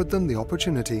and offered them the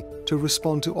opportunity to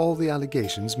respond to all the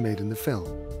allegations made in the film.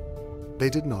 They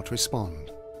did not respond.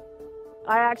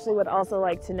 I actually would also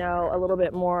like to know a little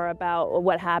bit more about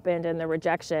what happened and the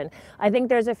rejection. I think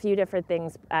there's a few different things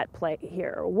at play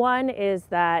here. One is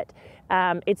that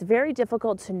It's very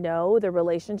difficult to know the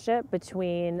relationship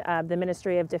between the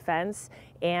Ministry of Defense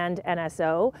and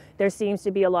NSO. There seems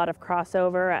to be a lot of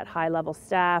crossover at high-level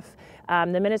staff.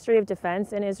 The Ministry of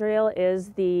Defense in Israel is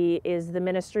the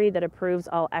ministry that approves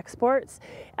all exports.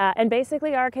 And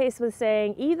basically our case was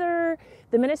saying either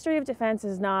the Ministry of Defense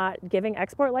is not giving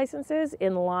export licenses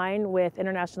in line with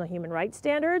international human rights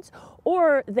standards,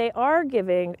 or they are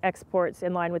giving exports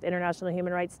in line with international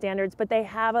human rights standards, but they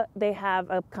have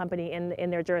a company in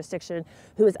their jurisdiction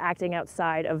who is acting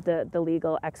outside of the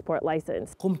legal export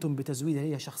license.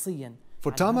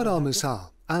 For Tamer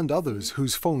Almisshal and others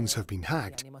whose phones have been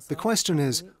hacked, the question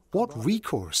is, what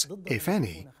recourse, if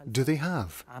any, do they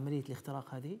have?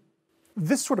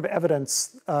 This sort of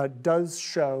evidence does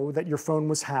show that your phone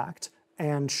was hacked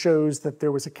and shows that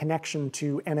there was a connection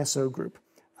to NSO Group.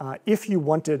 If you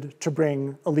wanted to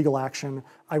bring a legal action,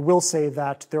 I will say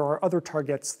that there are other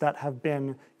targets that have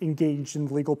been engaged in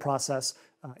the legal process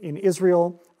in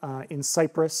Israel, in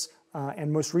Cyprus,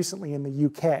 and most recently in the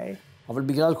UK. אבל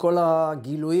בגלל כל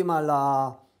הגילויים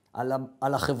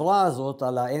על החברה הזאת,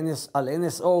 על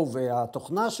NSO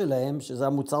והתוכנה שלהם, שזה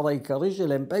המוצר העיקרי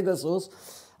שלהם, פגסוס,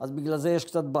 אז בגלל זה יש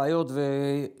קצת בעיות,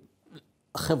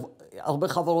 והרבה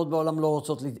חברות בעולם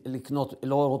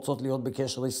לא רוצות להיות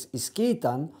בקשר עסקי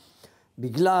איתן,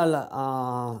 בגלל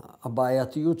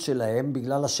הבעייתיות שלהם,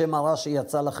 בגלל השם הרע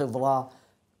שיצא לחברה,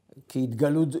 כי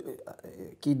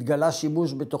התגלה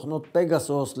שימוש בתוכנות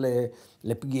פגסוס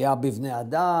לפגיעה בבני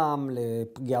אדם,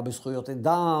 לפגיעה בזכויות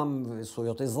אדם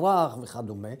וזכויות אזרח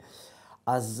וכדומה.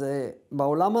 אז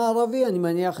בעולם הערבי אני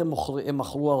מניח הם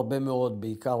מכרו הרבה מאוד,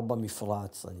 בעיקר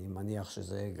במפרץ. אני מניח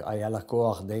שזה היה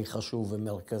לקוח די חשוב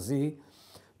ומרכזי.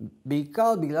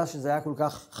 בעיקר בגלל שזה היה כל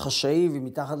כך חשאי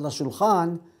ומתחת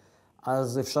לשולחן,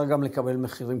 אז אפשר גם לקבל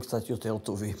מחירים קצת יותר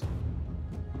טובים.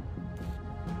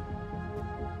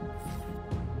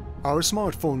 Our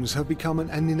smartphones have become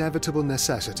an inevitable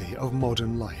necessity of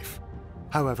modern life.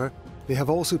 However, they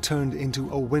have also turned into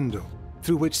a window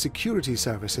through which security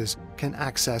services can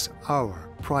access our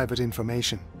private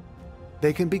information.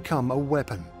 They can become a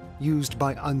weapon used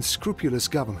by unscrupulous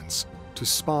governments to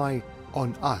spy on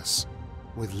us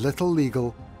with little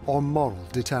legal or moral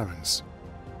deterrence.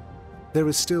 There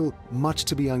is still much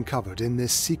to be uncovered in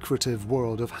this secretive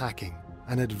world of hacking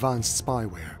and advanced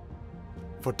spyware.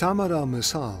 For Tamer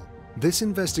Almisshal, this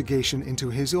investigation into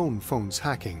his own phone's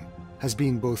hacking has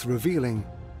been both revealing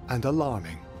and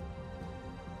alarming.